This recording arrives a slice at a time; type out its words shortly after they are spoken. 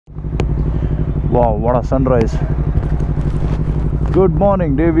Wow, what a sunrise. Good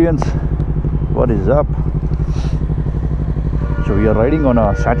morning, Deviants. What is up? So we are riding on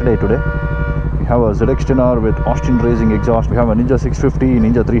a Saturday today. We have a ZX-10R with Austin Racing exhaust. We have a Ninja 650,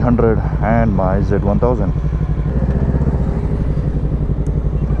 Ninja 300 and my Z1000.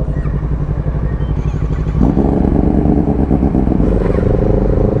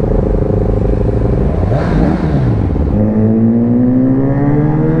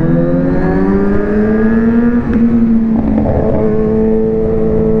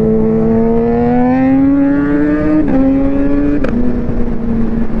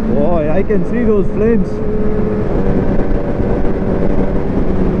 I can see those flames.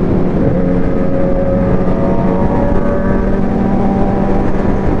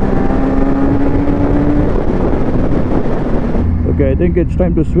 Okay, I think it's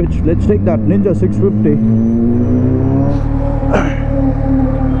time to switch. Let's take that Ninja 650.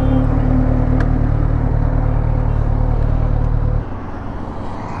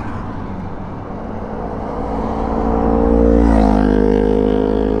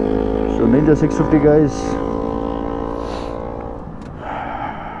 Ninja 650 guys.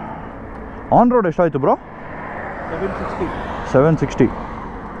 On road eshtayitu bro? 760.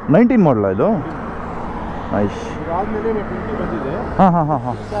 19 model idu. Nice.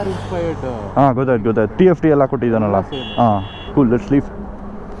 Good. TFT ella kottidanaalla. Cool, let's leave.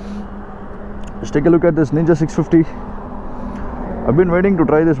 Let's take a look at this Ninja 650. I've been waiting to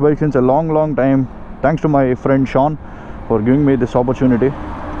try this bike since a long time. Thanks to my friend Sean for giving me this opportunity.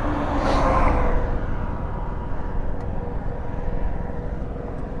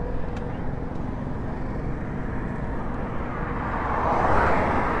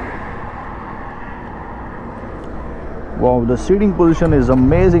 Wow, the seating position is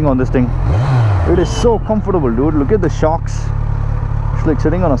amazing on this thing. It is so comfortable, dude. Look at the shocks. It's like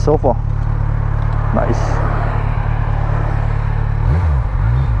sitting on a sofa. Nice.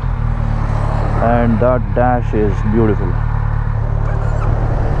 And that dash is beautiful.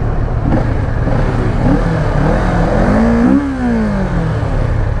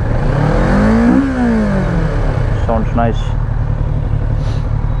 Sounds nice.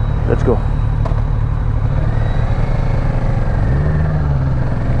 Let's go.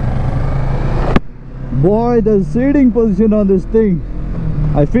 Boy, the seating position on this thing,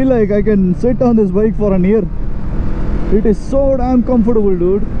 I feel like I can sit on this bike for an year. It is so damn comfortable,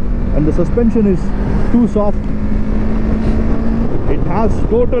 dude. And the suspension is too soft. It has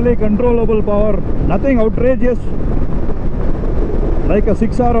totally controllable power. Nothing outrageous like a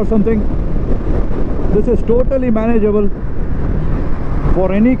 6R or something. This is totally manageable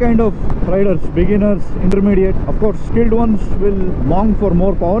for any kind of riders, beginners, intermediate. Of course, skilled ones will long for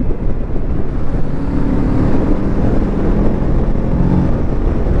more power.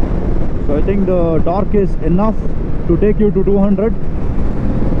 So I think the torque is enough to take you to 200.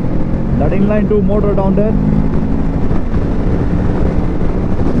 That inline 2 motor down there,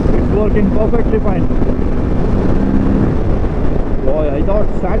 it's working perfectly fine. Boy, I thought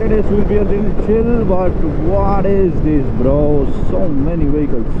Saturdays will be a little chill, but what is this, bro? So many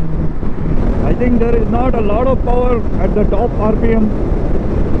vehicles. I think there is not a lot of power at the top RPM.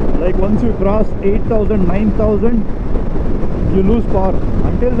 Like once you cross 8,000, 9,000, you lose power.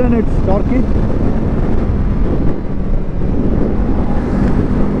 Until then it's torquey.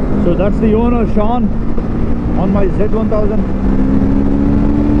 So that's the owner Sean on my Z1000.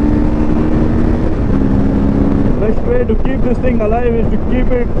 Best way to keep this thing alive is to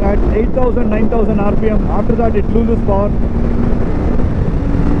keep it at 8,000, 9,000 RPM. After that it loses power.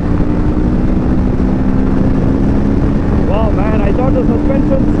 Wow man, I thought the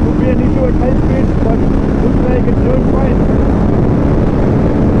suspensions would be an issue at high speeds, but looks like it's doing fine.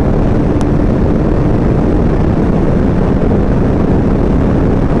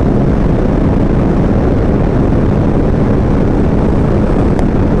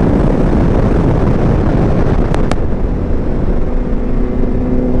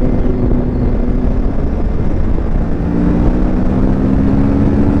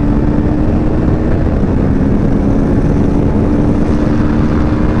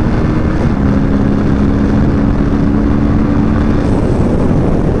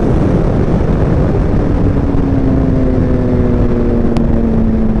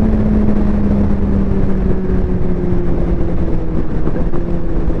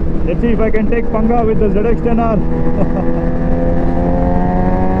 Let's see if I can take Panga with the ZX-10R.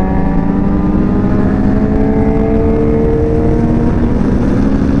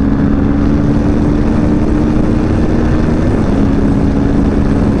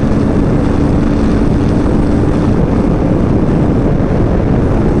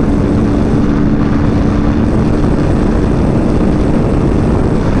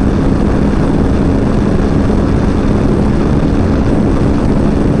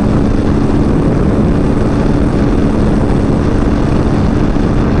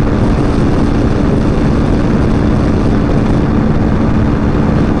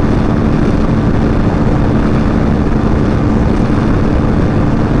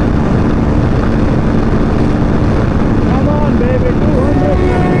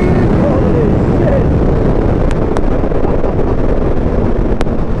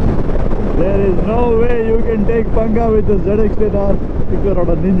 take Panga with the ZX-10R if you're on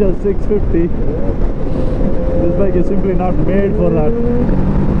a Ninja 650. This bike is simply not made for that.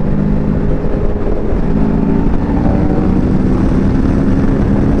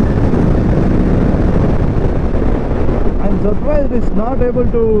 I'm surprised it's not able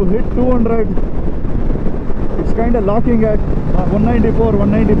to hit 200. It's kind of locking at 194,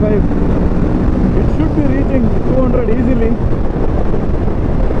 195. It should be reaching 200 easily.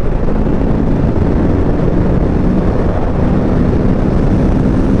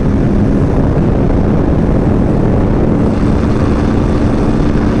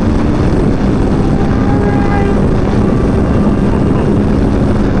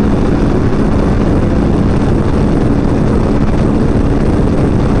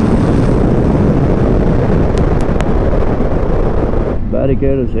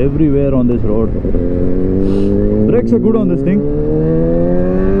 Barricades everywhere on this road. Brakes are good on this thing.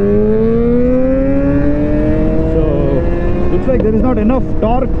 So looks like there is not enough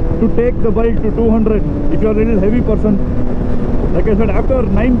torque to take the bike to 200 if you are a little heavy person. Like I said, after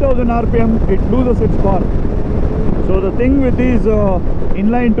 9000 RPM it loses its power. So the thing with these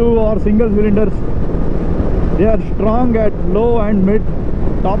inline 2 or single cylinders, they are strong at low and mid.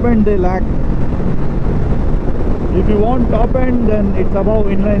 Top end they lack. If you want top end, then it's above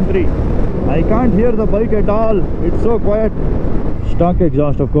inline 3. I can't hear the bike at all. It's so quiet. Stock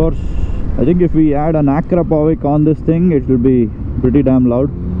exhaust, of course. I think if we add an Acra Powic on this thing, it will be pretty damn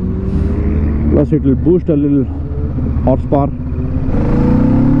loud. Plus it will boost a little horsepower.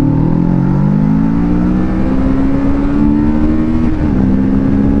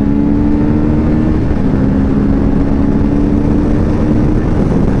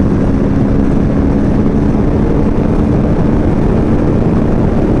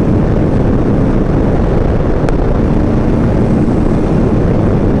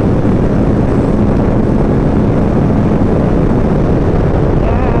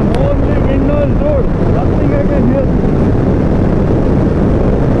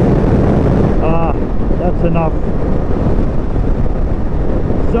 Enough.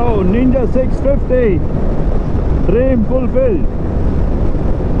 So Ninja 650, dream fulfilled.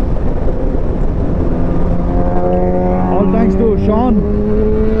 All thanks to Sean,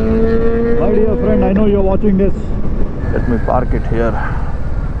 my dear friend. I know you're watching this. Let me park it here.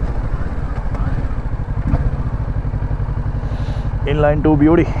 Inline 2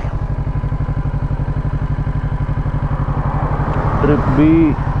 beauty. Trip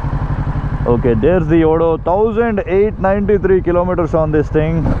B. Okay, there's the Odo. 1893 kilometers on this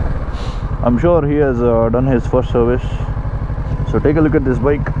thing. I'm sure he has done his first service. So take a look at this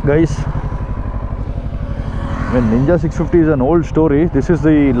bike, guys. When Ninja 650 is an old story, this is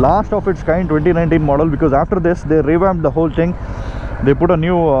the last of its kind 2019 model, because after this they revamped the whole thing. They put a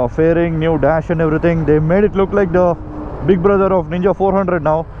new fairing, new dash and everything. They made it look like the big brother of Ninja 400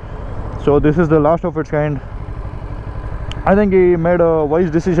 now. So this is the last of its kind. I think he made a wise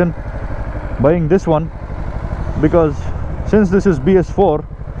decision buying this one, because since this is BS4,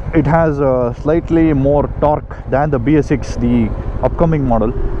 it has slightly more torque than the BS6, the upcoming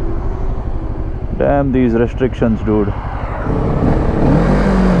model. Damn these restrictions, dude.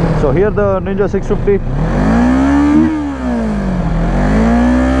 So here the Ninja 650.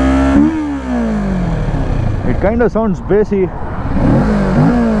 It kind of sounds bassy,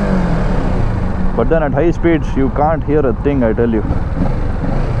 but then at high speeds you can't hear a thing, I tell you.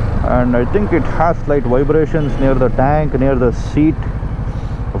 And I think it has slight vibrations near the tank, near the seat.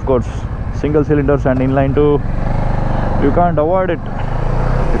 Of course, single cylinders and inline 2, you can't avoid it.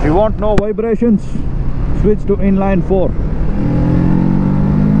 If you want no vibrations, switch to inline 4.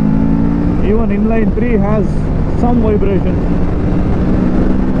 Even inline 3 has some vibrations.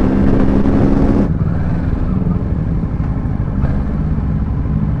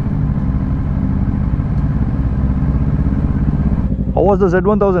 How was the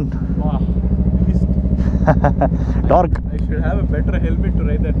Z1000? Wow. Torque. I should have a better helmet to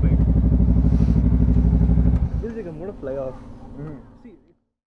ride that bike.